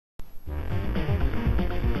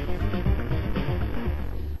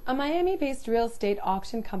A Miami-based real estate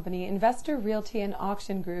auction company, Investor Realty and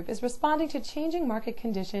Auction Group, is responding to changing market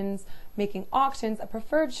conditions, making auctions a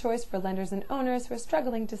preferred choice for lenders and owners who are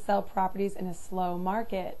struggling to sell properties in a slow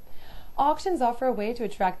market. Auctions offer a way to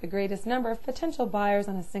attract the greatest number of potential buyers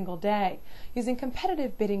on a single day, using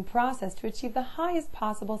competitive bidding process to achieve the highest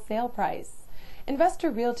possible sale price. Investor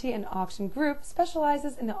Realty and Auction Group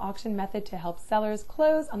specializes in the auction method to help sellers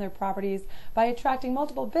close on their properties by attracting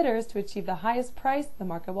multiple bidders to achieve the highest price the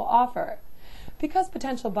market will offer. Because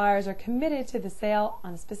potential buyers are committed to the sale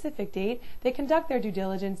on a specific date, they conduct their due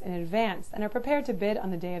diligence in advance and are prepared to bid on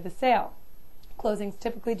the day of the sale. Closings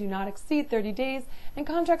typically do not exceed 30 days, and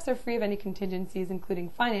contracts are free of any contingencies, including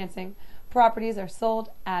financing. Properties are sold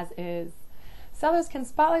as is. Sellers can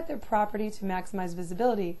spotlight their property to maximize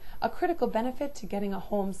visibility, a critical benefit to getting a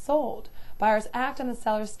home sold. Buyers act on the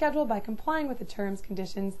seller's schedule by complying with the terms,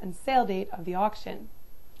 conditions, and sale date of the auction.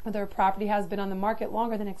 Whether a property has been on the market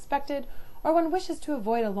longer than expected, or one wishes to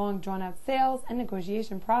avoid a long drawn-out sales and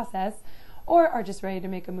negotiation process, or are just ready to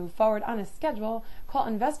make a move forward on a schedule, call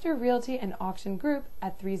Investor Realty and Auction Group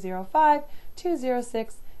at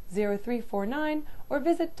 305-206-0349 or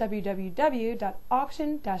visit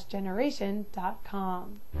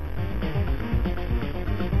www.auction-generation.com.